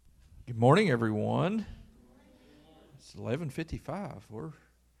Good morning, everyone. It's 11:55. We're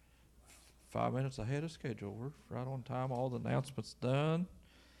 5 minutes ahead of schedule. We're right on time. All the announcements done.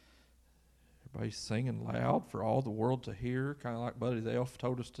 Everybody's singing loud for all the world to hear, kind of like Buddy the Elf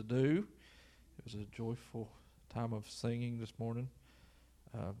told us to do. It was a joyful time of singing this morning.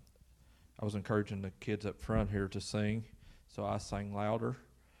 I was encouraging the kids up front here to sing, so I sang louder,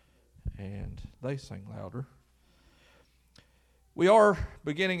 and they sang louder. We are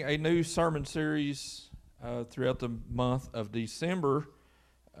beginning a new sermon series throughout the month of December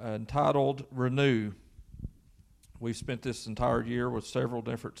entitled Renew. We've spent this entire year with several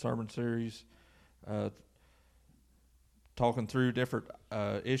different sermon series talking through different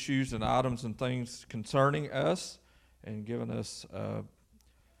issues and items and things concerning us and giving us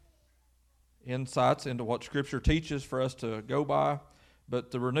insights into what Scripture teaches for us to go by.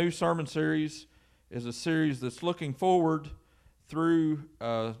 But the Renew sermon series is a series that's looking forward through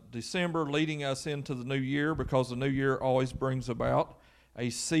December, leading us into the new year, because the new year always brings about a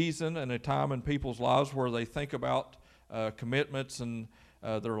season and a time in people's lives where they think about commitments and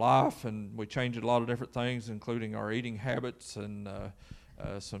their life, and we change a lot of different things, including our eating habits and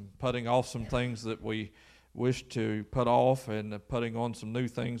some putting off some things that we wish to put off, and putting on some new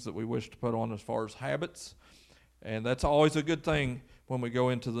things that we wish to put on as far as habits. And that's always a good thing when we go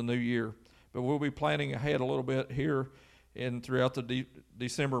into the new year. But we'll be planning ahead a little bit here throughout the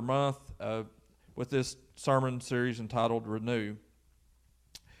December month with this sermon series entitled Renew.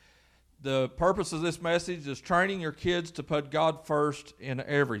 The purpose of this message is training your kids to put God first in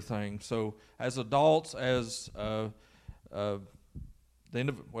everything. So as adults, as some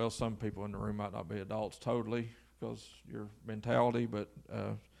people in the room might not be adults totally because your mentality, but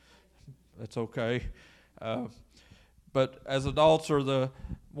that's okay. But as adults, or the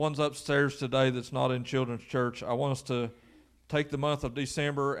ones upstairs today that's not in children's church, I want us to take the month of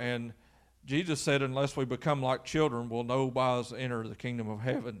December, and Jesus said, unless we become like children, we'll nobodies enter the kingdom of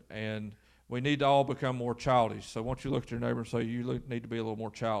heaven. And we need to all become more childish. So why don't you look at your neighbor and say, you need to be a little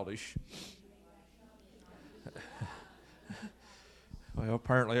more childish. Well,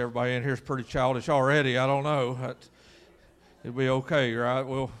 apparently everybody in here is pretty childish already. I don't know. It'll be okay, right?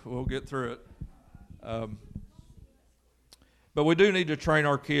 We'll get through it. But we do need to train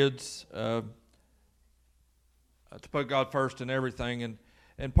our kids to put God first in everything.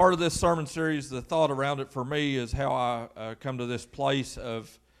 And part of this sermon series, the thought around it for me is how I come to this place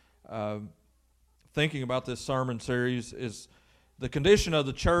of thinking about this sermon series is the condition of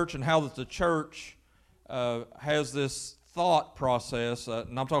the church, and how that the church has this thought process,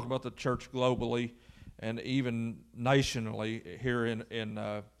 and I'm talking about the church globally and even nationally here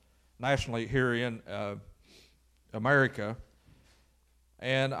nationally here in America.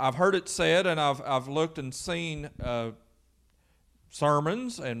 And I've heard it said, and I've looked and seen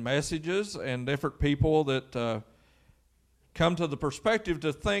sermons and messages and different people that come to the perspective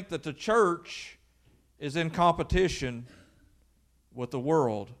to think that the church is in competition with the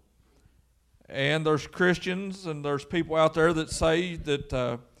world. And there's Christians and there's people out there that say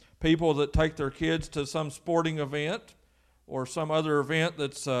that people that take their kids to some sporting event or some other event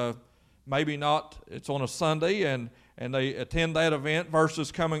that's maybe not, it's on a Sunday, and they attend that event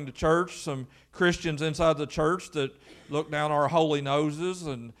versus coming to church. Some Christians inside the church that look down our holy noses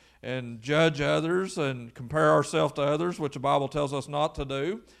and judge others and compare ourselves to others, which the Bible tells us not to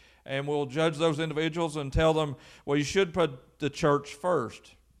do. And we'll judge those individuals and tell them, well, you should put the church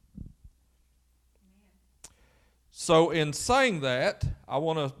first. So in saying that, I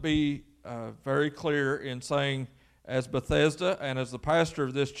want to be very clear in saying, as Bethesda and as the pastor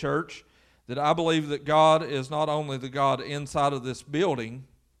of this church, that I believe that God is not only the God inside of this building,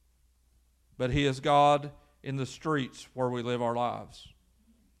 but He is God in the streets where we live our lives.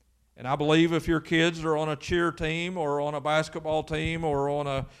 And I believe if your kids are on a cheer team or on a basketball team or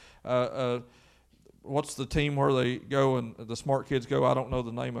on what's the team where they go and the smart kids go? I don't know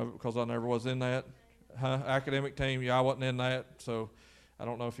the name of it because I never was in that. Academic team. Yeah, I wasn't in that, so I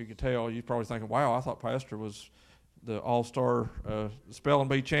don't know if you could tell. You're probably thinking, wow, I thought Pastor was the all-star spelling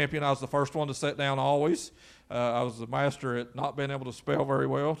bee champion. I was the first one to sit down always. I was the master at not being able to spell very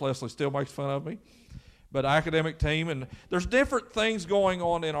well. Leslie still makes fun of me. But academic team, and there's different things going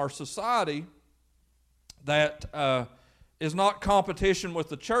on in our society that is not competition with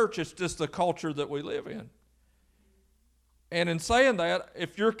the church. It's just the culture that we live in. And in saying that,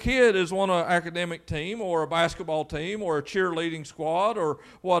 if your kid is on an academic team or a basketball team or a cheerleading squad or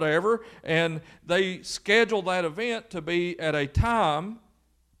whatever, and they schedule that event to be at a time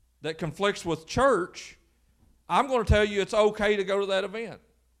that conflicts with church, I'm going to tell you it's okay to go to that event.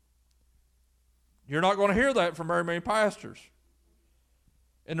 You're not going to hear that from very many pastors.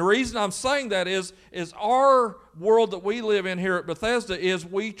 And the reason I'm saying that is our world that we live in here at Bethesda is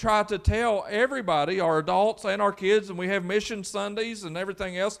we try to tell everybody, our adults and our kids, and we have mission Sundays and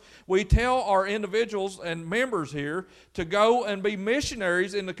everything else, we tell our individuals and members here to go and be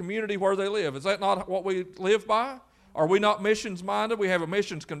missionaries in the community where they live. Is that not what we live by? Are we not missions minded? We have a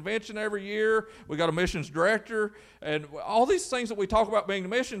missions convention every year. We got a missions director and all these things that we talk about being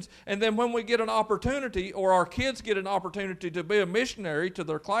missions. And then when we get an opportunity or our kids get an opportunity to be a missionary to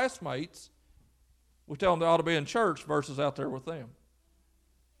their classmates, we tell them they ought to be in church versus out there with them.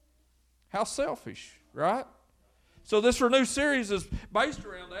 How selfish, right? So this Renew series is based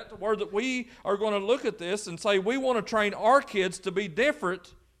around that, to where that we are going to look at this and say we want to train our kids to be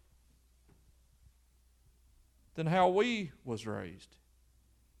different than how we was raised.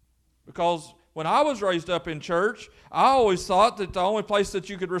 Because when I was raised up in church, I always thought that the only place that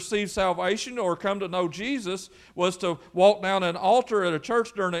you could receive salvation or come to know Jesus was to walk down an altar at a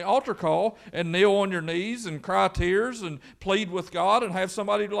church during the altar call and kneel on your knees and cry tears and plead with God and have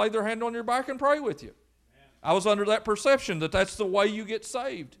somebody lay their hand on your back and pray with you. I was under that perception that that's the way you get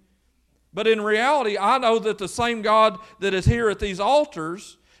saved. But in reality, I know that the same God that is here at these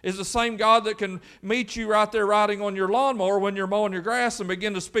altars is the same God that can meet you right there riding on your lawnmower when you're mowing your grass and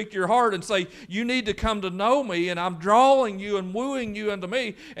begin to speak to your heart and say, you need to come to know me, and I'm drawing you and wooing you unto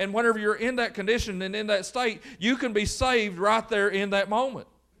me. And whenever you're in that condition and in that state, you can be saved right there in that moment.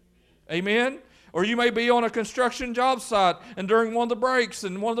 Amen? Or you may be on a construction job site, and during one of the breaks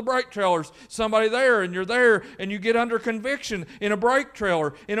and one of the brake trailers, somebody there, and you're there, and you get under conviction in a brake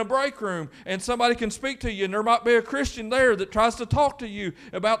trailer, in a break room, and somebody can speak to you, and there might be a Christian there that tries to talk to you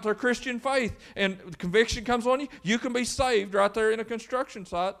about their Christian faith, and conviction comes on you. You can be saved right there in a construction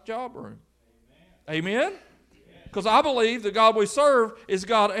site job room. Amen? Because I believe the God we serve is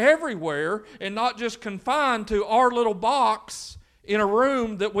God everywhere, and not just confined to our little box in a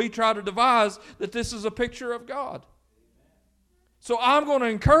room that we try to devise that this is a picture of God. So I'm going to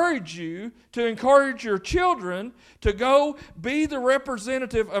encourage you to encourage your children to go be the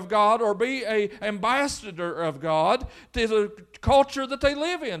representative of God or be an ambassador of God to the culture that they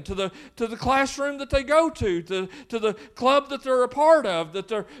live in, to the classroom that they go to the club that they're a part of,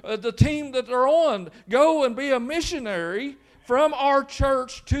 the team that they're on. Go and be a missionary from our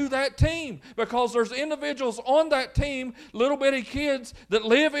church to that team, because there's individuals on that team, little bitty kids that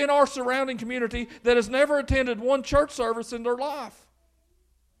live in our surrounding community that has never attended one church service in their life.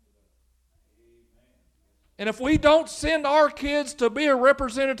 And if we don't send our kids to be a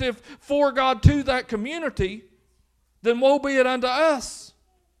representative for God to that community, then woe be it unto us.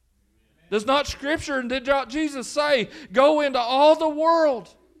 Does not Scripture and did not Jesus say, go into all the world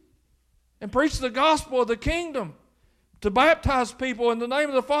and preach the gospel of the kingdom, to baptize people in the name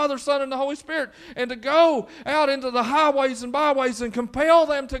of the Father, Son, and the Holy Spirit, and to go out into the highways and byways and compel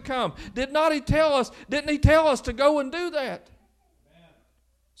them to come? Didn't he tell us to go and do that? Amen.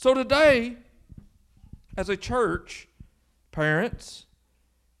 So today, as a church, parents,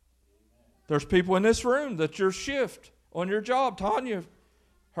 there's people in this room that your shift on your job, Tanya,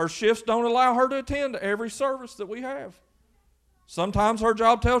 her shifts don't allow her to attend every service that we have. Sometimes her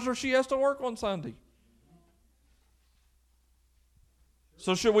job tells her she has to work on Sunday.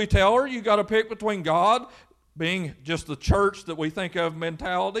 So should we tell her you got to pick between God being just the church that we think of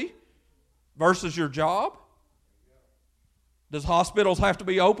mentality versus your job? Does hospitals have to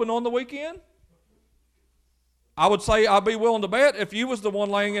be open on the weekend? I would say I'd be willing to bet if you was the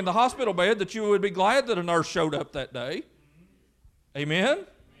one laying in the hospital bed that you would be glad that a nurse showed up that day. Amen?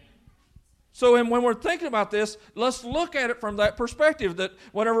 So when we're thinking about this, let's look at it from that perspective, that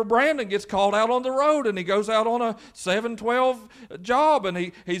whenever Brandon gets called out on the road and he goes out on a 7-12 job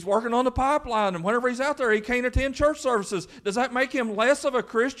and he's working on the pipeline, and whenever he's out there he can't attend church services, does that make him less of a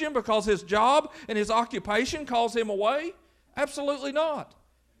Christian because his job and his occupation calls him away? Absolutely not.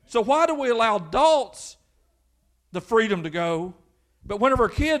 So why do we allow adults the freedom to go, but whenever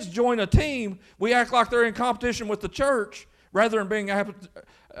kids join a team, we act like they're in competition with the church rather than being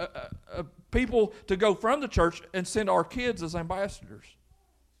people to go from the church and send our kids as ambassadors?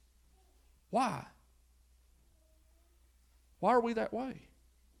 Why? Why are we that way?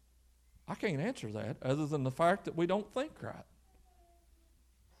 I can't answer that other than the fact that we don't think right.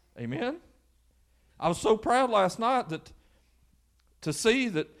 Amen? I was so proud last night to see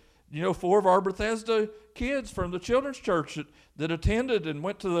that, 4 of our Bethesda kids from the children's church that attended and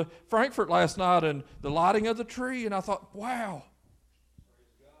went to the Frankfurt last night and the lighting of the tree, and I thought, wow.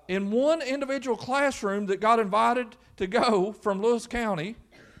 In one individual classroom that got invited to go from Lewis County,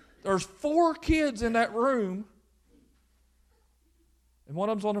 there's 4 kids in that room, and one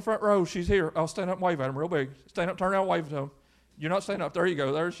of them's on the front row. She's here. I'll stand up and wave at them real big. Stand up, turn around, wave to them. You're not standing up. There you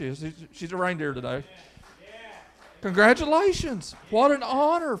go. There she is. She's a reindeer today. Congratulations. What an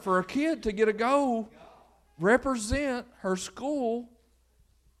honor for a kid to get to go represent her school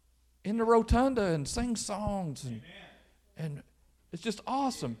in the rotunda and sing songs. And it's just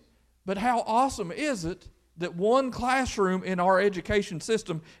awesome. But how awesome is it that one classroom in our education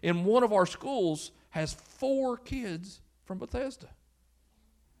system in one of our schools has 4 kids from Bethesda?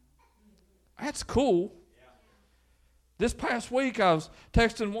 That's cool. This past week, I was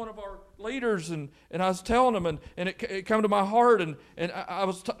texting one of our leaders, and I was telling him, and it came to my heart, and I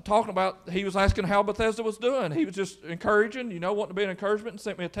was talking about, he was asking how Bethesda was doing. He was just encouraging, wanting to be an encouragement, and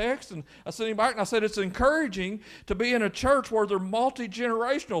sent me a text, and I sent him back, and I said, it's encouraging to be in a church where they're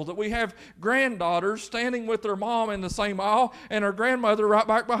multi-generational, that we have granddaughters standing with their mom in the same aisle, and her grandmother right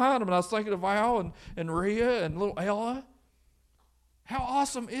back behind them. And I was thinking of Val and Rhea and little Ella. How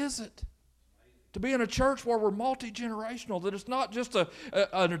awesome is it to be in a church where we're multi-generational, that it's not just an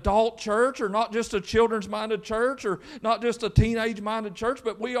adult church, or not just a children's-minded church, or not just a teenage-minded church,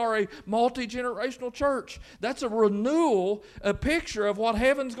 but we are a multi-generational church. That's a renewal, a picture of what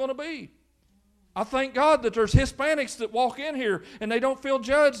heaven's going to be. I thank God that there's Hispanics that walk in here and they don't feel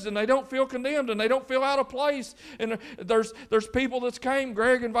judged and they don't feel condemned and they don't feel out of place. And there's people that's came.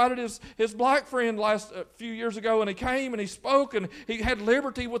 Greg invited his black friend a few years ago, and he came and he spoke and he had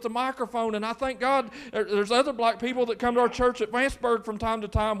liberty with the microphone. And I thank God there's other black people that come to our church at Vanceburg from time to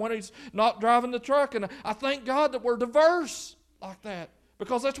time when he's not driving the truck. And I thank God that we're diverse like that,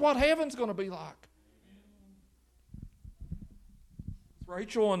 because that's what heaven's going to be like.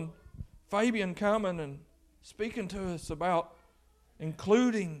 Rachel and Fabian coming and speaking to us about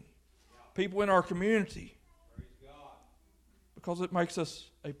including people in our community, because it makes us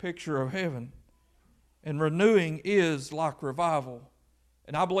a picture of heaven. And renewing is like revival.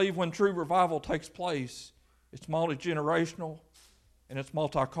 And I believe when true revival takes place, it's multi-generational and it's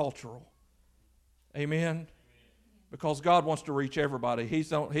multicultural. Amen? Because God wants to reach everybody. He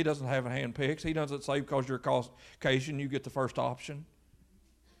doesn't have a handpicks. He doesn't say because you're Caucasian you get the first option.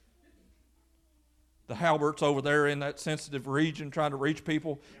 The Halberts over there in that sensitive region trying to reach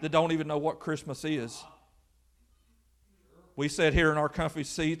people that don't even know what Christmas is. We sit here in our comfy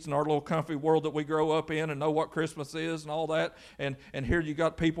seats in our little comfy world that we grow up in and know what Christmas is and all that. And here you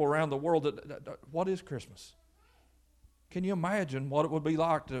got people around the world that what is Christmas? Can you imagine what it would be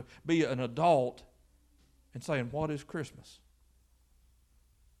like to be an adult and saying, what is Christmas?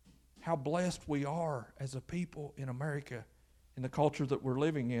 How blessed we are as a people in America, in the culture that we're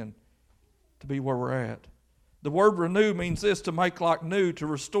living in, to be where we're at. The word renew means this: to make like new, to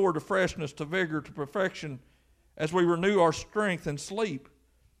restore to freshness, to vigor, to perfection, as we renew our strength and sleep.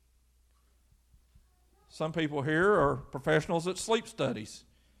 Some people here are professionals at sleep studies.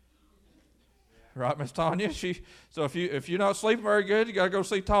 Right, Miss Tanya? So if you're not sleeping very good, you got to go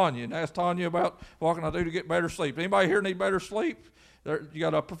see Tanya and ask Tanya about what can I do to get better sleep. Anybody here need better sleep? You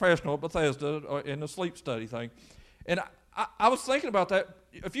got a professional at Bethesda in the sleep study thing. And I was thinking about that.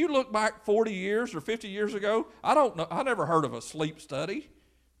 If you look back 40 years or 50 years ago, I don't know. I never heard of a sleep study.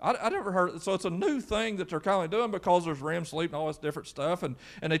 I never heard. So it's a new thing that they're kind of doing because there's REM sleep and all this different stuff, and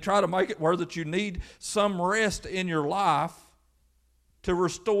they try to make it where that you need some rest in your life to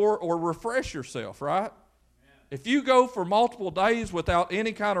restore or refresh yourself, right? Amen. If you go for multiple days without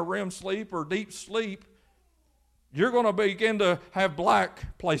any kind of REM sleep or deep sleep, you're going to begin to have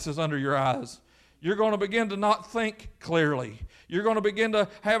black places under your eyes. You're going to begin to not think clearly. You're going to begin to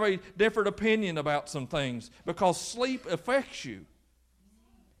have a different opinion about some things because sleep affects you.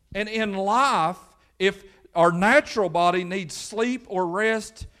 And in life, if our natural body needs sleep or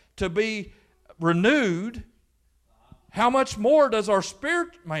rest to be renewed, how much more does our spirit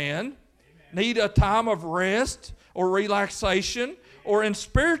man need a time of rest or relaxation or in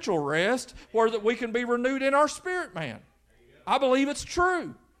spiritual rest where that we can be renewed in our spirit man? I believe it's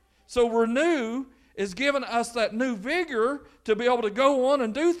true. So renew is giving us that new vigor to be able to go on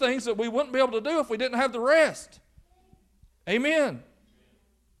and do things that we wouldn't be able to do if we didn't have the rest. Amen.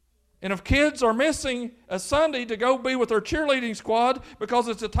 And if kids are missing a Sunday to go be with their cheerleading squad because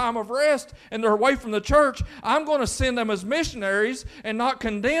it's a time of rest and they're away from the church, I'm going to send them as missionaries and not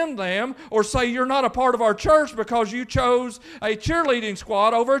condemn them or say you're not a part of our church because you chose a cheerleading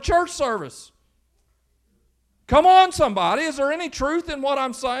squad over a church service. Come on, somebody. Is there any truth in what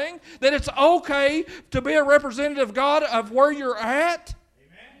I'm saying? That it's okay to be a representative of God of where you're at?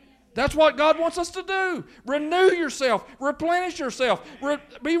 That's what God wants us to do. Renew yourself. Replenish yourself.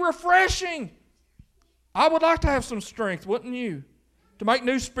 Be refreshing. I would like to have some strength, wouldn't you? To make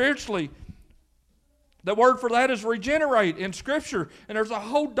new spiritually. The word for that is regenerate in Scripture. And there's a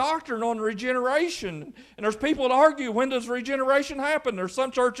whole doctrine on regeneration. And there's people that argue, when does regeneration happen? There's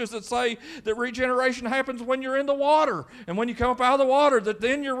some churches that say that regeneration happens when you're in the water. And when you come up out of the water, that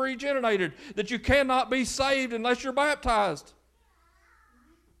then you're regenerated. That you cannot be saved unless you're baptized.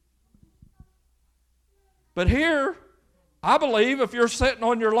 But here, I believe if you're sitting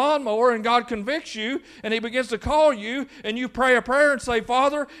on your lawnmower and God convicts you and He begins to call you and you pray a prayer and say,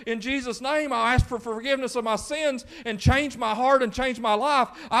 Father, in Jesus' name, I ask for forgiveness of my sins and change my heart and change my life.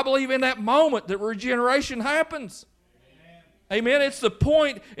 I believe in that moment that regeneration happens. Amen. It's the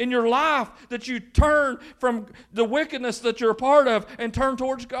point in your life that you turn from the wickedness that you're a part of and turn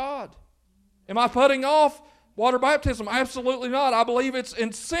towards God. Am I putting off water baptism? Absolutely not. I believe it's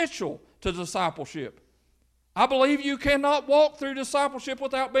essential to discipleship. I believe you cannot walk through discipleship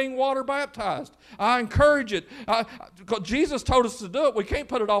without being water baptized. I encourage it. Jesus told us to do it. We can't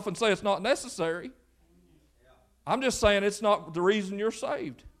put it off and say it's not necessary. I'm just saying it's not the reason you're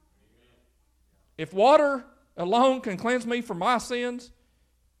saved. If water alone can cleanse me from my sins,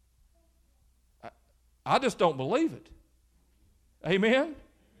 I just don't believe it. Amen?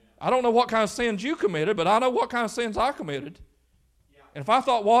 I don't know what kind of sins you committed, but I know what kind of sins I committed. And if I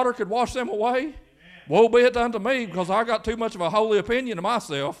thought water could wash them away, woe be it unto me, because I got too much of a holy opinion of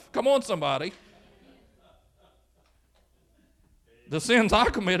myself. Come on, somebody. The sins I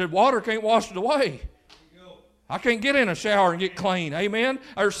committed, water can't wash it away. I can't get in a shower and get clean. Amen?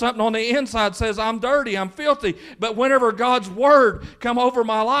 There's something on the inside that says I'm dirty, I'm filthy. But whenever God's Word come over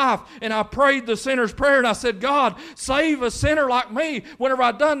my life, and I prayed the sinner's prayer, and I said, God, save a sinner like me. Whenever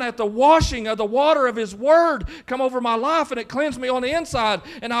I done that, the washing of the water of His Word come over my life, and it cleansed me on the inside.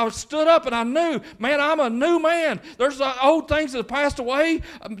 And I stood up, and I knew, man, I'm a new man. There's old things that have passed away.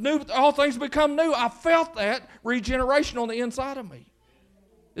 All things become new. I felt that regeneration on the inside of me.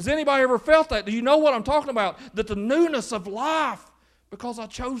 Has anybody ever felt that? Do you know what I'm talking about? That the newness of life, because I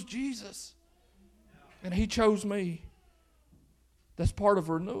chose Jesus and He chose me. That's part of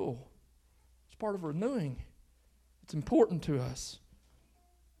renewal. It's part of renewing. It's important to us.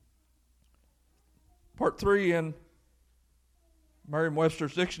 Part 3 in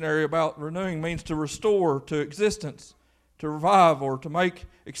Merriam-Webster's dictionary about renewing means to restore to existence, to revive, or to make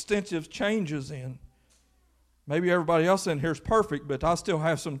extensive changes in. Maybe everybody else in here is perfect, but I still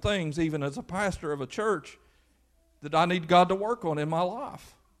have some things, even as a pastor of a church, that I need God to work on in my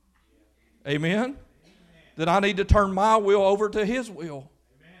life. Amen? Amen. That I need to turn my will over to His will.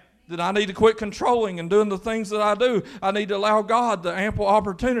 Amen. That I need to quit controlling and doing the things that I do. I need to allow God the ample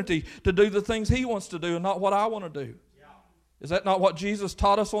opportunity to do the things He wants to do and not what I want to do. Yeah. Is that not what Jesus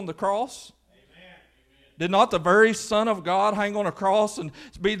taught us on the cross? Did not the very Son of God hang on a cross and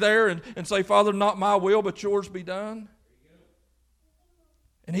be there and say, Father, not my will, but yours be done?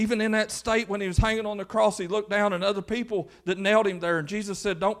 And even in that state when He was hanging on the cross, He looked down at other people that nailed Him there. And Jesus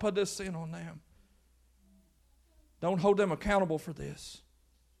said, don't put this sin on them. Don't hold them accountable for this.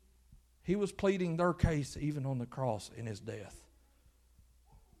 He was pleading their case even on the cross in His death.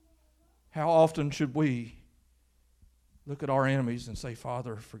 How often should we look at our enemies and say,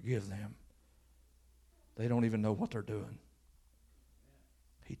 Father, forgive them? They don't even know what they're doing.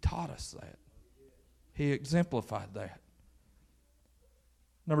 He taught us that. He exemplified that.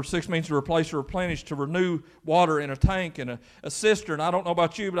 Number 6 means to replace or replenish, to renew water in a tank and a cistern. I don't know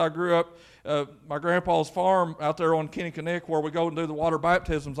about you, but I grew up, my grandpa's farm out there on Kennecock, where we go and do the water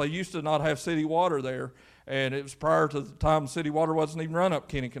baptisms. They used to not have city water there, and it was prior to the time city water wasn't even run up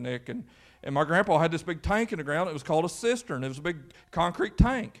Kennecock. And my grandpa had this big tank in the ground. It was called a cistern. It was a big concrete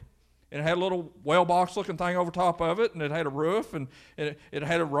tank. And it had a little well box looking thing over top of it, and it had a roof, and it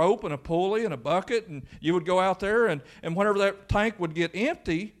had a rope and a pulley and a bucket, and you would go out there, and whenever that tank would get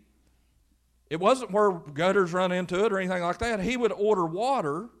empty, it wasn't where gutters run into it or anything like that. He would order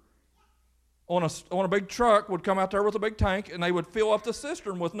water on a big truck, would come out there with a big tank, and they would fill up the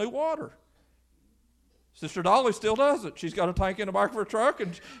cistern with new water. Sister Dolly still does it. She's got a tank in the back of her truck,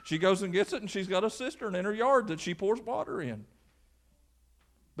 and she goes and gets it, and she's got a cistern in her yard that she pours water in.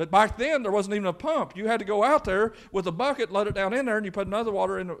 But back then, there wasn't even a pump. You had to go out there with a bucket, let it down in there, and you put another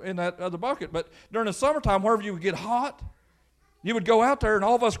water in that other bucket. But during the summertime, wherever you would get hot, you would go out there, and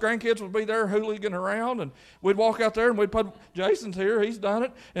all of us grandkids would be there hooliganing around, and we'd walk out there, and we'd put, Jason's here, he's done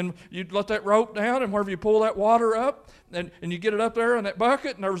it, and you'd let that rope down, and wherever you pull that water up, and you get it up there in that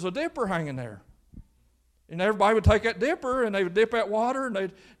bucket, and there was a dipper hanging there. And everybody would take that dipper, and they would dip that water, and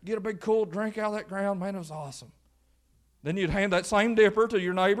they'd get a big cool drink out of that ground. Man, it was awesome. Then you'd hand that same dipper to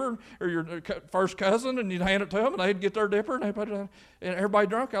your neighbor or your first cousin, and you'd hand it to them, and they'd get their dipper, and they'd put it in, and everybody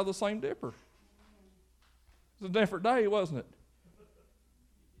drank out of the same dipper. It was a different day, wasn't it?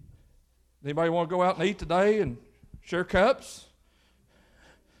 Anybody want to go out and eat today and share cups?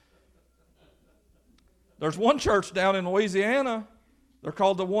 There's one church down in Louisiana. They're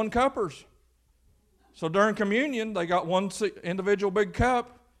called the One Cuppers. So during communion, they got one individual big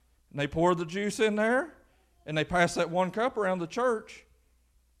cup, and they pour the juice in there, and they pass that one cup around the church,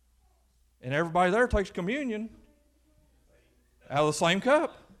 and everybody there takes communion out of the same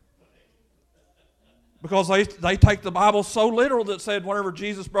cup. Because they take the Bible so literal that said whenever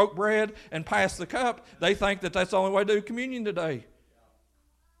Jesus broke bread and passed the cup, they think that that's the only way to do communion today.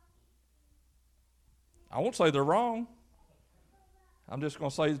 I won't say they're wrong. I'm just going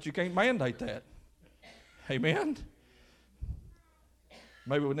to say that you can't mandate that. Amen?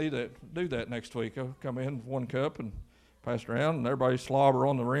 Maybe we need to do that next week. I'll come in with one cup and pass it around, and everybody slobber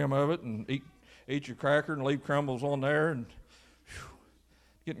on the rim of it and eat your cracker and leave crumbles on there, and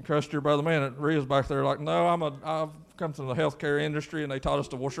getting crustier by the minute. Rhea's back there like, no, I've come from the healthcare industry, and they taught us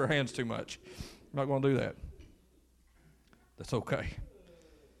to wash our hands too much. I'm not going to do that. That's okay.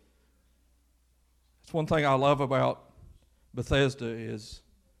 That's one thing I love about Bethesda is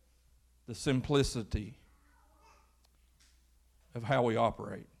the simplicity of how we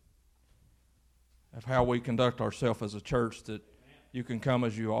operate, of how we conduct ourselves as a church, that you can come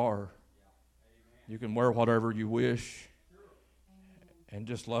as you are. You can wear whatever you wish and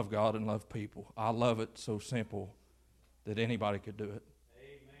just love God and love people. I love it so simple that anybody could do it.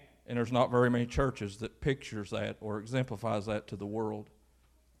 Amen. And there's not very many churches that pictures that or exemplifies that to the world.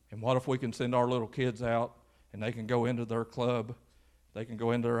 And what if we can send our little kids out and they can go into their club, they can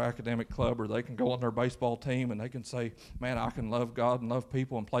go into their academic club, or they can go on their baseball team and they can say, man, I can love God and love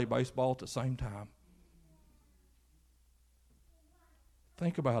people and play baseball at the same time.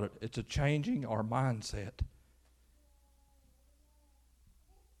 Think about it. It's a changing our mindset.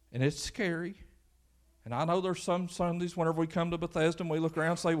 And it's scary. And I know there's some Sundays whenever we come to Bethesda and we look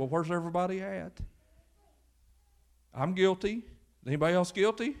around and say, well, where's everybody at? I'm guilty. Anybody else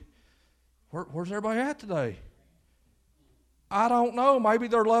guilty? Where's everybody at today? I don't know. Maybe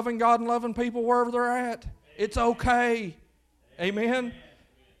they're loving God and loving people wherever they're at. It's okay. Amen?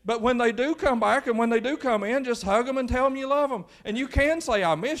 But when they do come back and when they do come in, just hug them and tell them you love them. And you can say,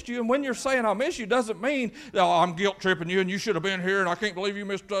 I missed you. And when you're saying I miss you, doesn't mean, oh, I'm guilt-tripping you and you should have been here and I can't believe you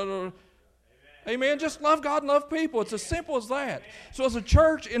missed. Amen. Just love God and love people. It's as simple as that. So as a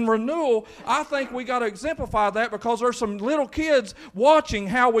church in renewal, I think we got to exemplify that, because there's some little kids watching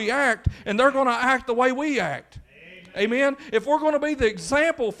how we act, and they're going to act the way we act. Amen. If we're going to be the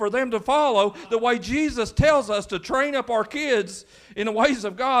example for them to follow, the way Jesus tells us to train up our kids in the ways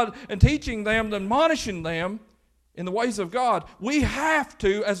of God and teaching them, admonishing them in the ways of God, we have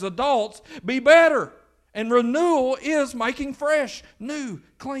to, as adults, be better. And renewal is making fresh, new,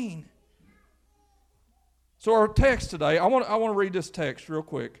 clean. So our text today, I want to read this text real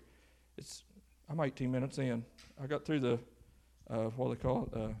quick. I'm 18 minutes in. I got through the, what do they call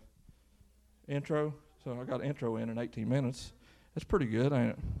it, intro. So I got intro in 18 minutes. That's pretty good, ain't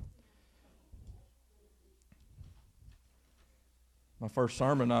it? My first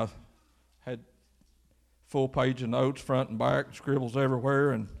sermon, I had full page of notes, front and back, scribbles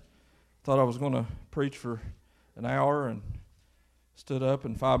everywhere, and thought I was going to preach for an hour, and stood up,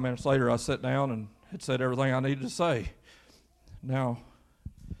 and 5 minutes later I sat down and had said everything I needed to say. Now,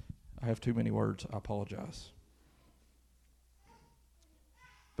 I have too many words. I apologize.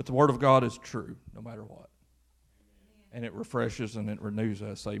 But the Word of God is true, no matter what. And it refreshes and it renews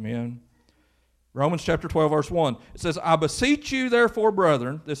us. Amen. Romans chapter 12, verse 1. It says, I beseech you, therefore,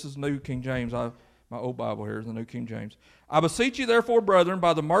 brethren. This is New King James. My old Bible here is the New King James. I beseech you, therefore, brethren,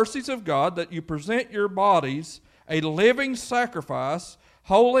 by the mercies of God, that you present your bodies a living sacrifice,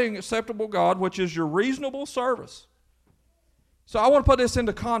 holy and acceptable God, which is your reasonable service. So I want to put this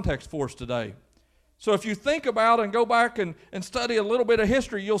into context for us today. So if you think about and go back and study a little bit of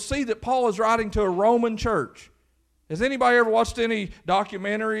history, you'll see that Paul is writing to a Roman church. Has anybody ever watched any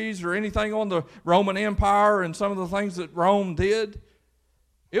documentaries or anything on the Roman Empire and some of the things that Rome did?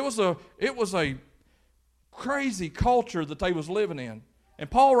 It was a crazy culture that they was living in. And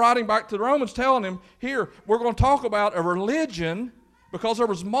Paul, writing back to the Romans, telling them, here, we're going to talk about a religion, because there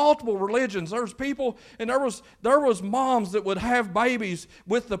was multiple religions. There was people, and there was moms that would have babies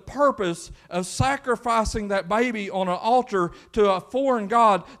with the purpose of sacrificing that baby on an altar to a foreign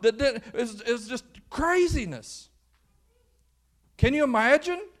god. Is just craziness. Can you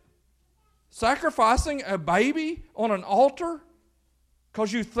imagine sacrificing a baby on an altar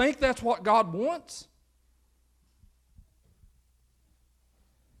because you think that's what God wants?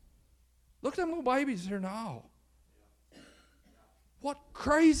 Look at them little babies here now. What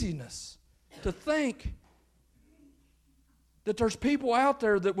craziness to think that there's people out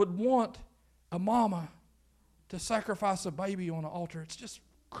there that would want a mama to sacrifice a baby on an altar. It's just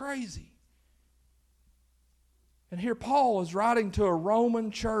crazy. And here Paul is writing to a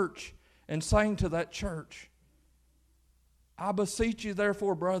Roman church and saying to that church, I beseech you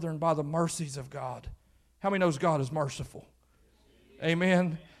therefore, brethren, by the mercies of God. How many knows God is merciful?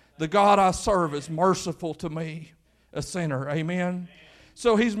 Amen. The God I serve is merciful to me, a sinner. Amen.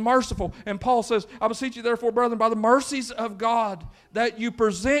 So He's merciful. And Paul says, I beseech you therefore, brethren, by the mercies of God, that you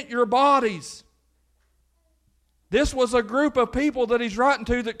present your bodies. This was a group of people that he's writing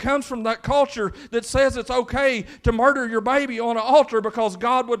to that comes from that culture that says it's okay to murder your baby on an altar because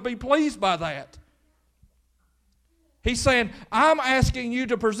God would be pleased by that. He's saying, I'm asking you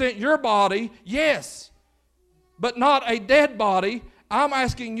to present your body, yes, but not a dead body. I'm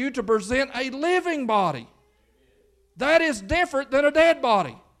asking you to present a living body. That is different than a dead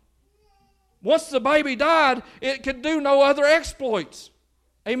body. Once the baby died, it could do no other exploits.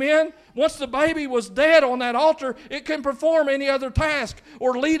 Amen? Once the baby was dead on that altar, it couldn't perform any other task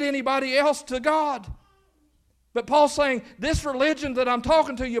or lead anybody else to God. But Paul's saying, this religion that I'm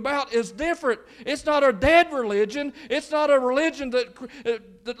talking to you about is different. It's not a dead religion. It's not a religion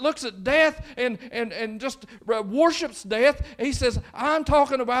that looks at death and just worships death. He says, I'm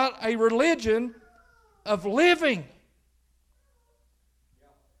talking about a religion of living.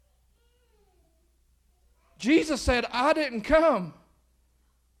 Jesus said, I didn't come.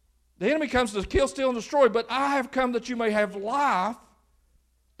 The enemy comes to kill, steal, and destroy, but I have come that you may have life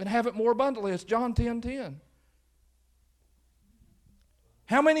and have it more abundantly. It's John 10:10.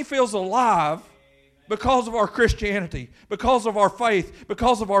 How many feels alive because of our Christianity, because of our faith,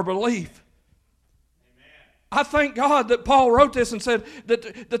 because of our belief? I thank God that Paul wrote this and said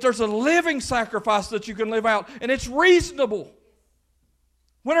that there's a living sacrifice that you can live out, and it's reasonable.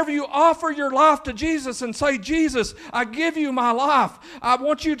 Whenever you offer your life to Jesus and say, Jesus, I give you my life. I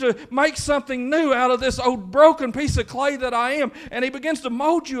want you to make something new out of this old broken piece of clay that I am. And He begins to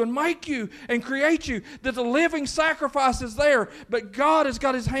mold you and make you and create you. That the living sacrifice is there, but God has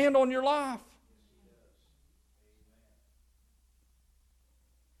got His hand on your life.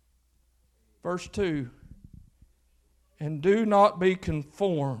 Verse 2, and do not be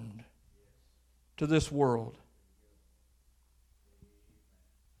conformed to this world.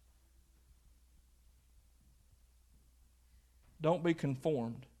 Don't be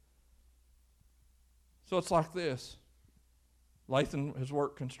conformed. So it's like this. Lathan has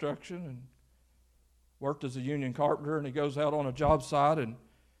worked construction and worked as a union carpenter, and he goes out on a job site, and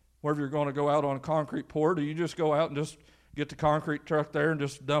wherever you're going to go out on a concrete pour, do you just go out and just get the concrete truck there and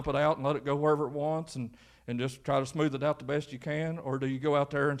just dump it out and let it go wherever it wants and just try to smooth it out the best you can? Or do you go out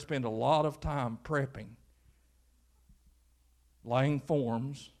there and spend a lot of time prepping, laying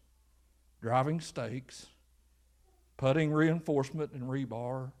forms, driving stakes, putting reinforcement and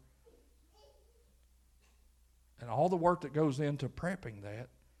rebar, and all the work that goes into prepping that,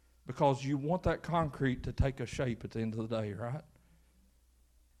 because you want that concrete to take a shape at the end of the day, right?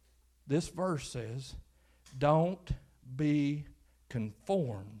 This verse says, don't be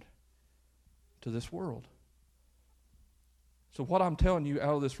conformed to this world. So what I'm telling you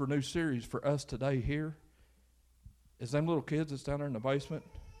out of this Renew series for us today here is them little kids that's down there in the basement,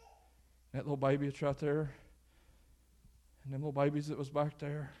 that little baby that's right there, and them little babies that was back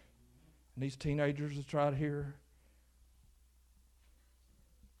there, and these teenagers that's right here.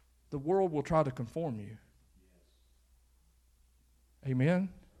 The world will try to conform you. Amen?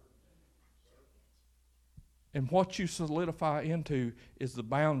 And what you solidify into is the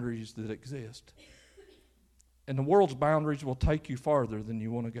boundaries that exist. And the world's boundaries will take you farther than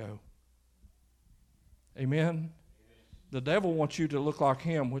you want to go. Amen? The devil wants you to look like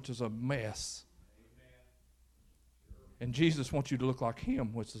him, which is a mess. And Jesus wants you to look like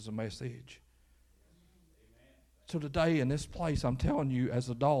Him, which is a message. So today in this place, I'm telling you, as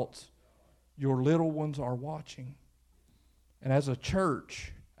adults, your little ones are watching. And as a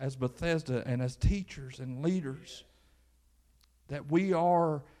church, as Bethesda, and as teachers and leaders, that we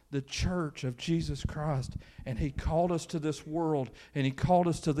are the church of Jesus Christ. And He called us to this world, and He called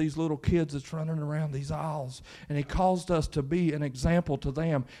us to these little kids that's running around these aisles. And He caused us to be an example to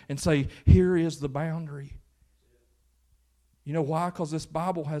them and say, here is the boundary. You know why? Because this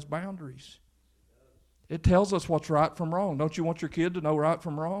Bible has boundaries. It tells us what's right from wrong. Don't you want your kid to know right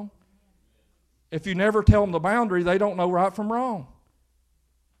from wrong? If you never tell them the boundary, they don't know right from wrong.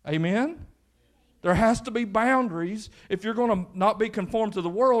 Amen? There has to be boundaries. If you're going to not be conformed to the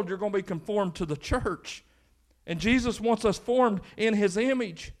world, you're going to be conformed to the church. And Jesus wants us formed in His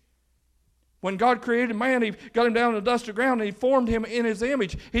image. When God created man, He got him down in the dust of the ground and He formed him in His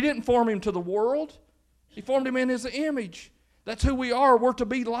image. He didn't form him to the world. He formed him in His image. That's who we are. We're to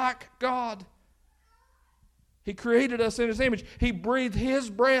be like God. He created us in His image. He breathed His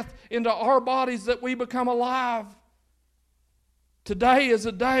breath into our bodies that we become alive. Today is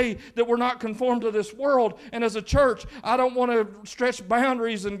a day that we're not conformed to this world. And as a church, I don't want to stretch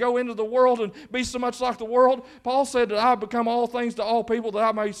boundaries and go into the world and be so much like the world. Paul said that I have become all things to all people, that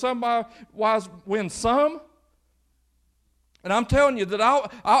I may somewise win some. And I'm telling you that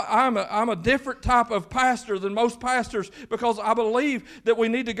I'm a different type of pastor than most pastors, because I believe that we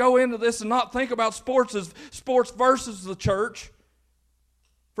need to go into this and not think about sports as sports versus the church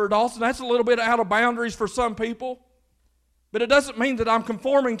for adults. And that's a little bit out of boundaries for some people. But it doesn't mean that I'm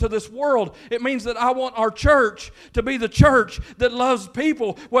conforming to this world. It means that I want our church to be the church that loves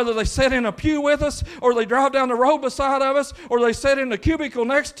people, whether they sit in a pew with us, or they drive down the road beside of us, or they sit in the cubicle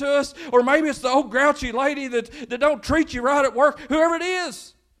next to us, or maybe it's the old grouchy lady that don't treat you right at work, whoever it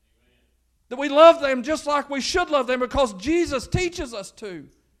is. That we love them just like we should love them, because Jesus teaches us to.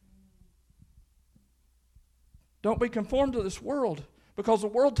 Don't be conformed to this world, because the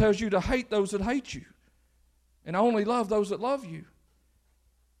world tells you to hate those that hate you. And only love those that love you.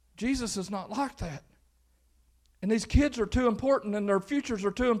 Jesus is not like that. And these kids are too important, and their futures are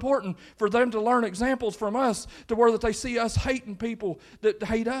too important for them to learn examples from us to where that they see us hating people that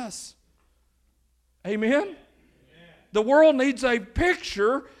hate us. Amen? Amen. The world needs a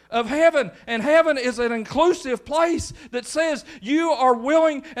picture of heaven, and heaven is an inclusive place that says you are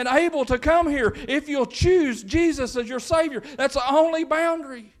willing and able to come here if you'll choose Jesus as your Savior. That's the only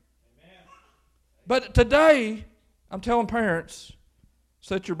boundary. But today, I'm telling parents,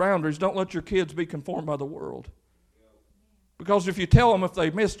 set your boundaries. Don't let your kids be conformed by the world. Because if you tell them if they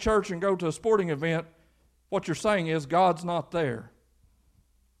miss church and go to a sporting event, what you're saying is God's not there.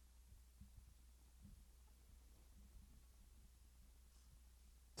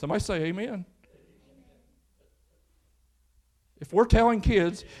 Somebody say amen. If we're telling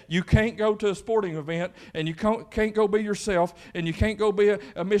kids you can't go to a sporting event and you can't go be yourself and you can't go be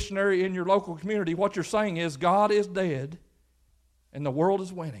a missionary in your local community, what you're saying is God is dead and the world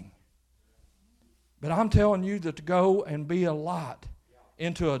is winning. But I'm telling you that to go and be a light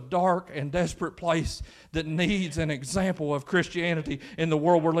into a dark and desperate place that needs an example of Christianity in the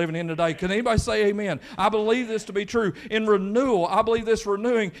world we're living in today. Can anybody say amen? I believe this to be true. In renewal, I believe this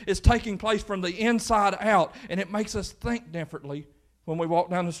renewing is taking place from the inside out, and it makes us think differently when we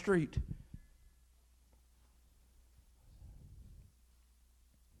walk down the street.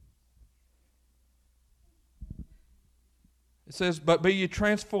 It says, but be ye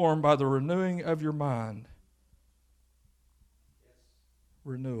transformed by the renewing of your mind.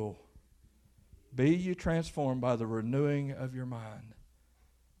 Renewal. Be ye transformed by the renewing of your mind,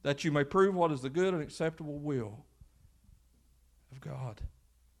 that you may prove what is the good and acceptable will of God.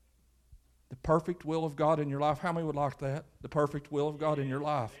 The perfect will of God in your life. How many would like that? The perfect will of God in your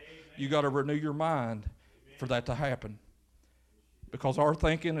life. You got to renew your mind for that to happen. Because our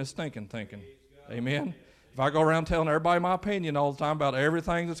thinking is thinking. Amen. If I go around telling everybody my opinion all the time about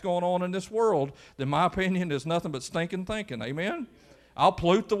everything that's going on in this world, then my opinion is nothing but stinking thinking. Amen. I'll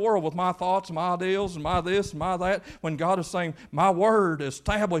pollute the world with my thoughts and my ideals and my this and my that, when God is saying, my word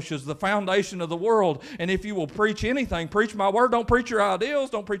establishes the foundation of the world. And if you will preach anything, preach my word. Don't preach your ideals.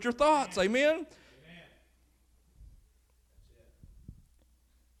 Don't preach your thoughts. Amen?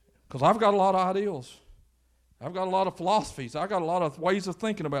 Because I've got a lot of ideals. I've got a lot of philosophies. I've got a lot of ways of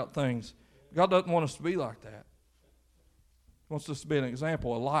thinking about things. God doesn't want us to be like that. He wants us to be an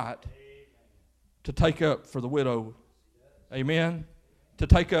example, a light, to take up for the widow. Amen? To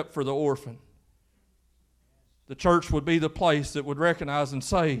take up for the orphan. The church would be the place that would recognize and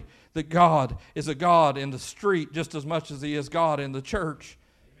say that God is a God in the street just as much as He is God in the church.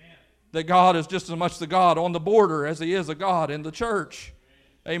 Amen. That God is just as much the God on the border as He is a God in the church.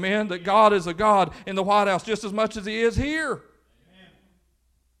 Amen. That God is a God in the White House just as much as He is here. Amen.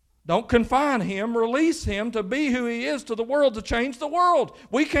 Don't confine Him. Release Him to be who He is to the world, to change the world.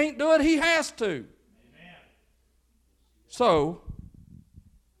 We can't do it. He has to. Amen. So,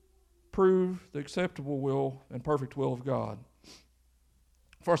 prove the acceptable will and perfect will of God.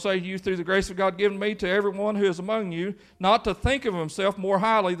 For I say to you, through the grace of God given me, to everyone who is among you, not to think of himself more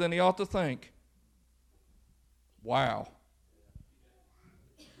highly than he ought to think. Wow.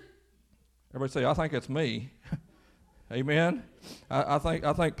 Everybody say, I think that's me. Amen. I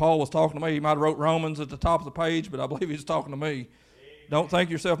think Paul was talking to me. He might have wrote Romans at the top of the page, but I believe he's talking to me. Don't think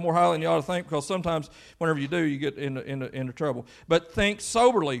yourself more highly than you ought to think, because sometimes whenever you do, you get into trouble. But think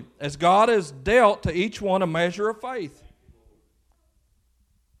soberly, as God has dealt to each one a measure of faith.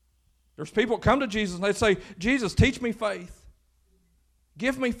 There's people that come to Jesus and they say, Jesus, teach me faith.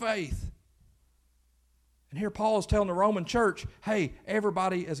 Give me faith. And here Paul is telling the Roman church, hey,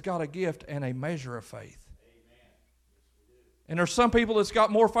 everybody has got a gift and a measure of faith. Amen. And there's some people that's got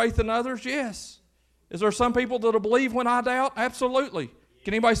more faith than others? Yes. Is there some people that'll believe when I doubt? Absolutely.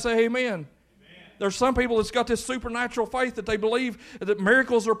 Can anybody say amen? There's some people that's got this supernatural faith that they believe that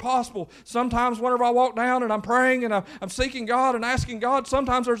miracles are possible. Sometimes whenever I walk down and I'm praying and I'm seeking God and asking God,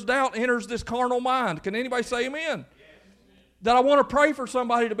 sometimes there's doubt enters this carnal mind. Can anybody say amen? That I want to pray for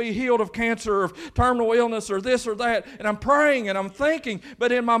somebody to be healed of cancer or of terminal illness or this or that. And I'm praying and I'm thinking,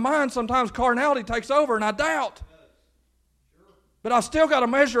 but in my mind sometimes carnality takes over and I doubt. But I still got a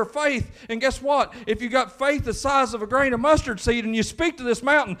measure of faith. And guess what? If you got faith the size of a grain of mustard seed and you speak to this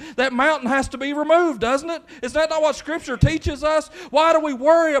mountain, that mountain has to be removed, doesn't it? Is that not what Scripture teaches us? Why do we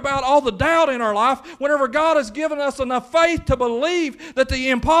worry about all the doubt in our life whenever God has given us enough faith to believe that the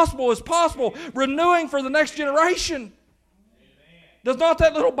impossible is possible, renewing for the next generation? Does not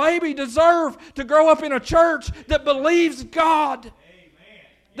that little baby deserve to grow up in a church that believes God?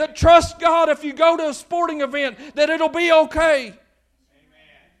 That trusts God if you go to a sporting event, that it'll be okay?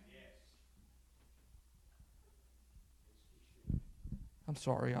 I'm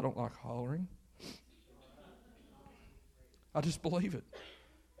sorry, I don't like hollering. I just believe it.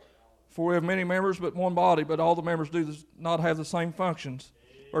 For we have many members, but one body, but all the members do not have the same functions.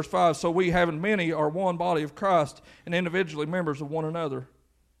 Verse 5, so we, having many, are one body of Christ, and individually members of one another.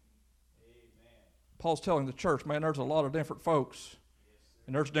 Amen. Paul's telling the church, man, there's a lot of different folks,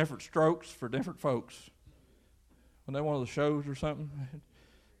 and there's different strokes for different folks. Wasn't that one of the shows or something?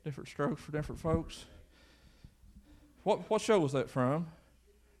 Different strokes for different folks. What show was that from?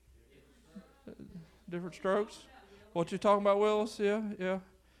 Different Strokes? What you talking about, Willis? Yeah.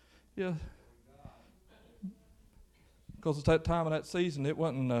 Because at that time of that season, it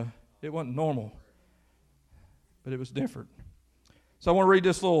wasn't normal, but it was different. So I want to read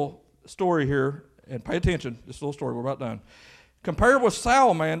this little story here, and pay attention. This little story, we're about done. Compared with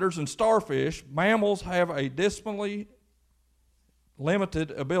salamanders and starfish, mammals have a dismally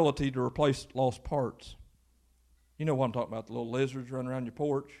limited ability to replace lost parts. You know what I'm talking about, the little lizards running around your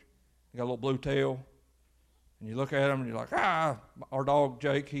porch. They got a little blue tail. And you look at them and you're like, our dog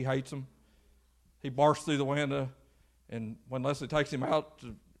Jake, he hates them. He barks through the window. And when Leslie takes him out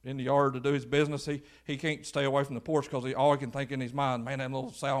in the yard to do his business, he can't stay away from the porch because all he can think in his mind, man, them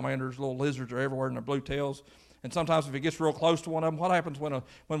little salamanders, little lizards are everywhere in their blue tails. And sometimes if he gets real close to one of them, what happens when one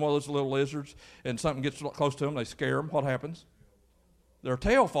of those little lizards and something gets close to them, they scare them, what happens? Their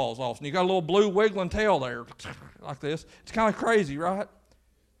tail falls off, and you got a little blue wiggling tail there, like this. It's kind of crazy, right?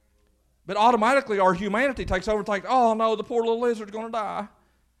 But automatically our humanity takes over and thinks, oh no, the poor little lizard's going to die.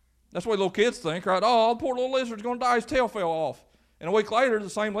 That's what little kids think, right? Oh, the poor little lizard's going to die, his tail fell off. And a week later, the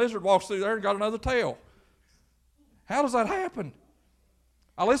same lizard walks through there and got another tail. How does that happen?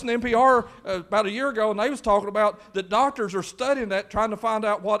 I listened to NPR about a year ago, and they was talking about that doctors are studying that, trying to find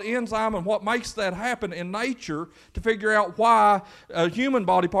out what enzyme and what makes that happen in nature to figure out why human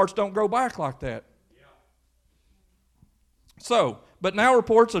body parts don't grow back like that. Yeah. So, but now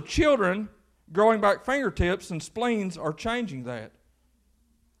reports of children growing back fingertips and spleens are changing that.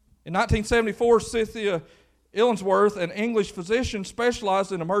 In 1974, Cynthia Illensworth, an English physician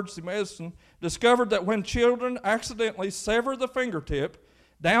specialized in emergency medicine, discovered that when children accidentally sever the fingertip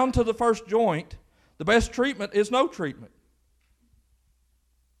down to the first joint, the best treatment is no treatment.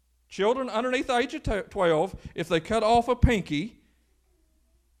 Children underneath the age of 12, if they cut off a pinky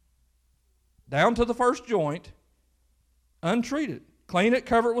down to the first joint, untreated, clean it,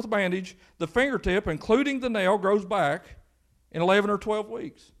 cover it with a bandage, the fingertip, including the nail, grows back in 11 or 12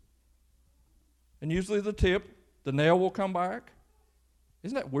 weeks. And usually the nail will come back.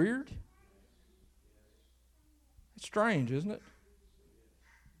 Isn't that weird? It's strange, isn't it?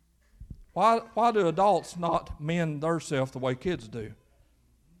 Why do adults not mend themselves the way kids do?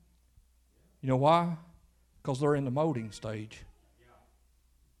 You know why? Because they're in the molding stage.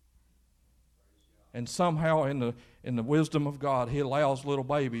 And somehow in the wisdom of God, He allows little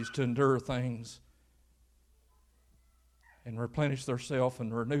babies to endure things and replenish themselves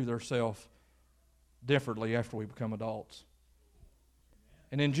and renew themselves differently after we become adults.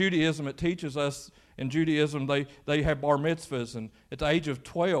 And in Judaism, it teaches us, in Judaism, they have bar mitzvahs, and at the age of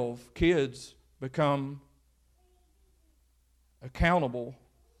 12, kids become accountable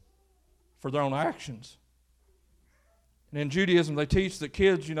for their own actions. And in Judaism, they teach that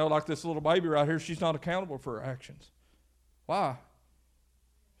kids, like this little baby right here, she's not accountable for her actions. Why?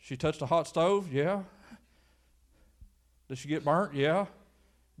 She touched a hot stove? Yeah. Did she get burnt? Yeah.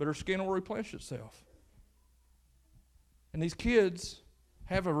 But her skin will replenish itself. And these kids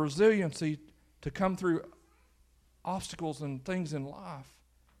have a resiliency to come through obstacles and things in life.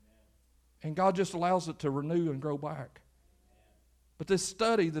 And God just allows it to renew and grow back. But this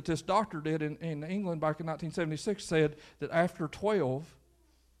study that this doctor did in England back in 1976 said that after 12,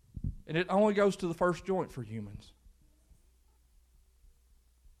 and it only goes to the first joint for humans,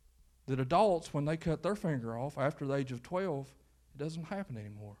 that adults, when they cut their finger off after the age of 12, it doesn't happen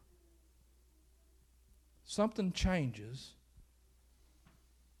anymore. Something changes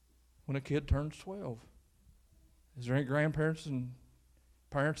when a kid turns 12. Is there any grandparents and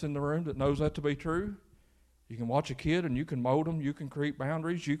parents in the room that knows that to be true? You can watch a kid and you can mold them, you can create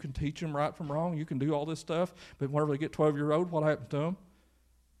boundaries, you can teach them right from wrong, you can do all this stuff, but whenever they get 12-year-old, what happens to them?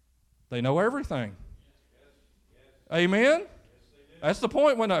 They know everything. Yes. Amen? Yes, that's the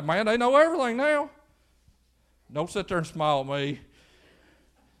point. When they know everything now. Don't sit there and smile at me.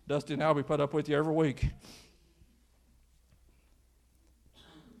 Dusty and I'll be put up with you every week.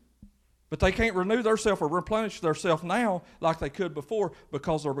 But they can't renew themselves or replenish themselves now like they could before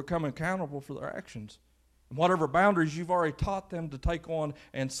because they're becoming accountable for their actions. And whatever boundaries you've already taught them to take on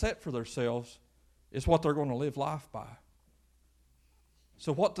and set for themselves is what they're going to live life by.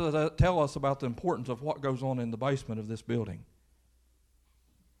 So what does that tell us about the importance of what goes on in the basement of this building?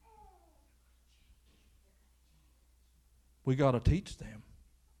 We got to teach them.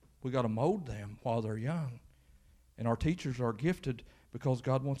 We got to mold them while they're young. And our teachers are gifted because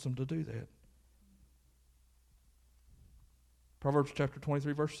God wants them to do that. Proverbs chapter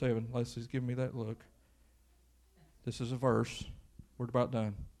 23, verse 7. Leslie's giving me that look. This is a verse. We're about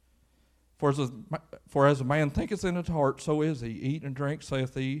done. For as a man thinketh in his heart, so is he. Eat and drink,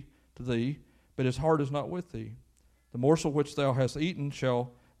 saith he to thee, but his heart is not with thee. The morsel which thou hast eaten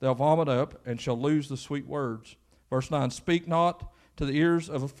shall thou vomit up, and shall lose the sweet words. Verse 9, speak not to the ears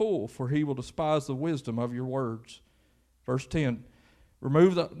of a fool, for he will despise the wisdom of your words. Verse 10,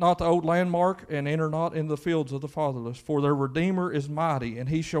 remove not the old landmark, and enter not in the fields of the fatherless, for their Redeemer is mighty, and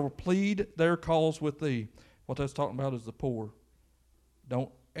he shall plead their cause with thee. What that's talking about is the poor. Don't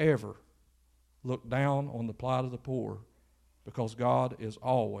ever look down on the plight of the poor, because God is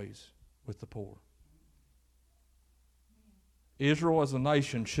always with the poor. Israel as a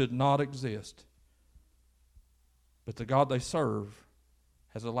nation should not exist, but the God they serve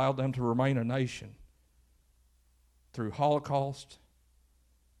has allowed them to remain a nation through Holocaust.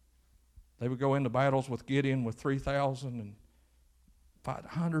 They would go into battles with Gideon with 3,000 and fight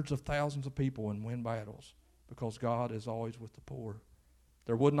hundreds of thousands of people and win battles because God is always with the poor.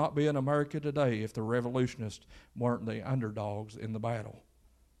 There would not be an America today if the revolutionists weren't the underdogs in the battle.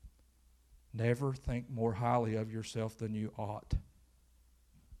 Never think more highly of yourself than you ought.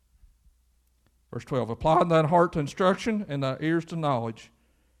 Verse 12, apply thine heart to instruction and thy ears to knowledge.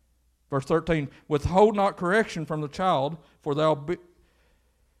 Verse 13, withhold not correction from the child, for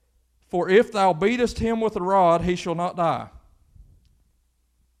if thou beatest him with a rod, he shall not die.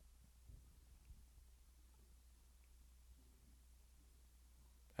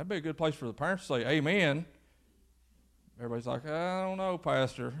 That'd be a good place for the parents to say, amen. Everybody's like, I don't know,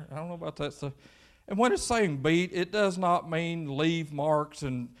 Pastor. I don't know about that stuff. And when it's saying beat, it does not mean leave marks,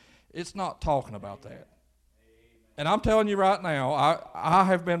 and it's not talking about that. And I'm telling you right now, I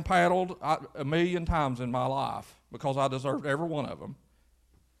have been paddled a million times in my life because I deserved every one of them.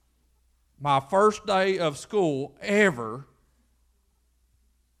 My first day of school ever,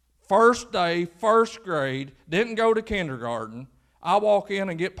 first day, first grade, didn't go to kindergarten. I walk in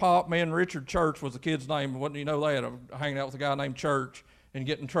and get popped. Me and Richard Church was the kid's name. Wouldn't you know that? I'm hanging out with a guy named Church and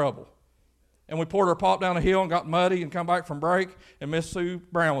get in trouble. And we poured our pop down a hill and got muddy and come back from break. And Miss Sue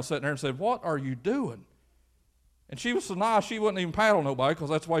Brown was sitting there and said, what are you doing? And she was so nice, she wouldn't even paddle nobody because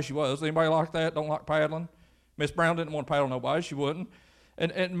that's the way she was. Anybody like that? Don't like paddling? Miss Brown didn't want to paddle nobody. She wouldn't.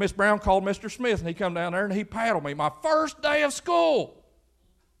 And Miss Brown called Mr. Smith, and he come down there and he paddled me my first day of school.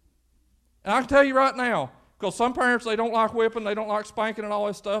 And I can tell you right now, because some parents, they don't like whipping, they don't like spanking and all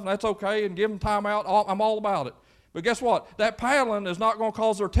that stuff, and that's okay, and give them time out. I'm all about it. But guess what? That paddling is not going to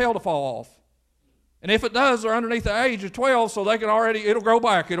cause their tail to fall off. And if it does, they're underneath the age of 12, so they can it'll grow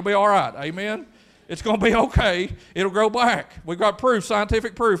back. It'll be all right. Amen? It's going to be okay. It'll grow back. We've got proof,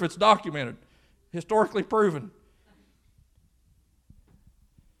 scientific proof. It's documented, historically proven.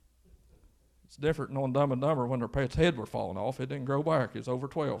 It's different knowing Dumb and Dumber when their pet's head were falling off. It didn't grow back. It's over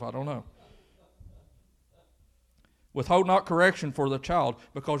 12. I don't know. Withhold not correction for the child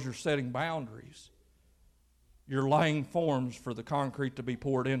because you're setting boundaries. You're laying forms for the concrete to be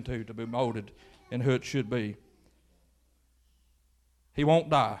poured into, to be molded in who it should be. He won't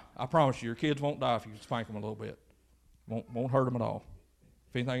die. I promise you, your kids won't die if you spank them a little bit. Won't hurt them at all.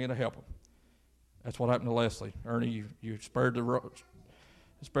 If anything, it'll help them. That's what happened to Leslie. Ernie, you spared the rod,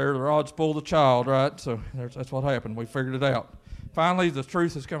 spoiled the child, right? So that's what happened. We figured it out. Finally, the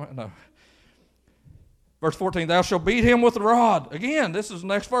truth is coming. No. Verse 14, thou shalt beat him with the rod. Again, this is the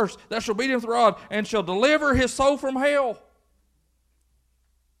next verse. Thou shalt beat him with the rod, and shall deliver his soul from hell.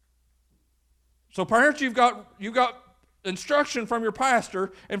 So parents, you've got instruction from your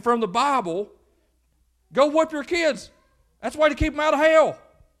pastor and from the Bible. Go whip your kids. That's the way to keep them out of hell.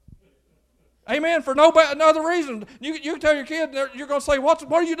 Amen. For no other reason. You can tell your kid, you're going to say, what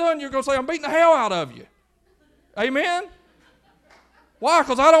are you doing? You're going to say, I'm beating the hell out of you. Amen. Why?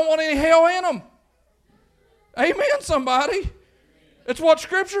 Because I don't want any hell in them. Amen, somebody. It's what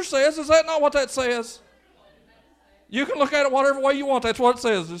Scripture says. Is that not what that says? You can look at it whatever way you want. That's what it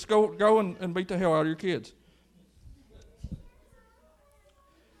says. Just go and beat the hell out of your kids.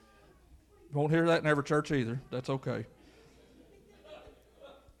 Won't hear that in every church either. That's okay.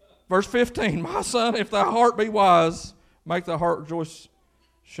 Verse 15, my son, if thy heart be wise, make thy heart rejoice,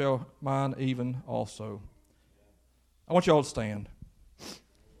 shall mine even also. I want you all to stand.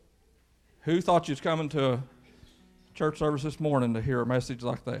 Who thought you was coming to a church service this morning to hear a message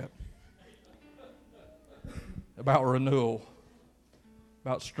like that? About renewal,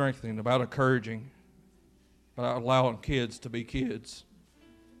 about strengthening, about encouraging, about allowing kids to be kids.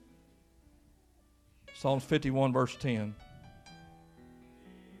 Psalms 51, verse 10.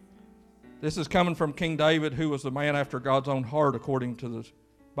 This is coming from King David, who was a man after God's own heart, according to the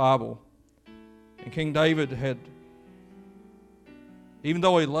Bible. And King David had, even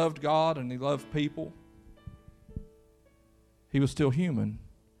though he loved God and he loved people, he was still human.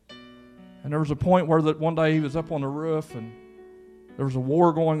 And there was a point where that one day he was up on the roof and there was a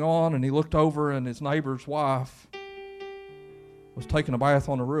war going on, and he looked over and his neighbor's wife was taking a bath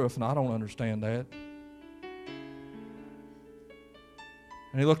on the roof, and I don't understand that.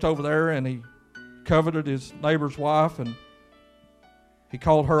 And he looked over there and he coveted his neighbor's wife, and he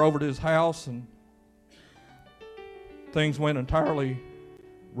called her over to his house, and things went entirely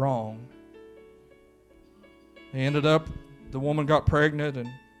wrong. He ended up, the woman got pregnant, and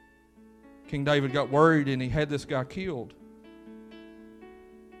King David got worried, and he had this guy killed.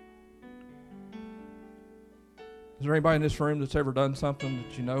 Is there anybody in this room that's ever done something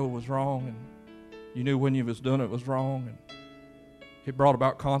that you know was wrong, and you knew when you was doing it was wrong, and it brought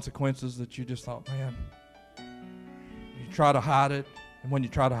about consequences that you just thought, man, you try to hide it, and when you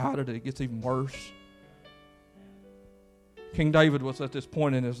try to hide it, it gets even worse? King David was at this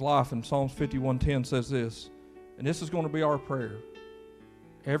point in his life, and Psalms 51:10 says this, and this is going to be our prayer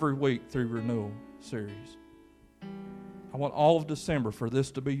every week through Renewal series. I want all of December for this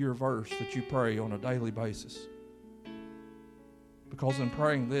to be your verse that you pray on a daily basis. Because in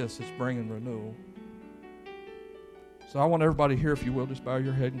praying this, it's bringing renewal. So I want everybody here, if you will, just bow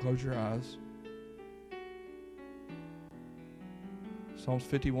your head and close your eyes. Psalms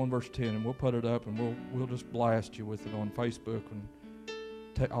 51 verse 10, and we'll put it up, and we'll just blast you with it on Facebook,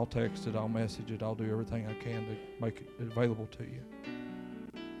 and I'll text it, I'll message it, I'll do everything I can to make it available to you.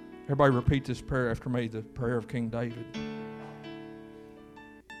 Everybody repeat this prayer after me, the prayer of King David.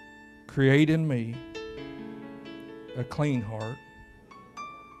 Create in me a clean heart,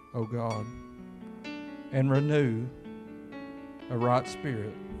 O God, and renew a right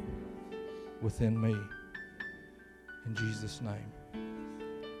spirit within me. In Jesus' name,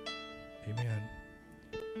 amen.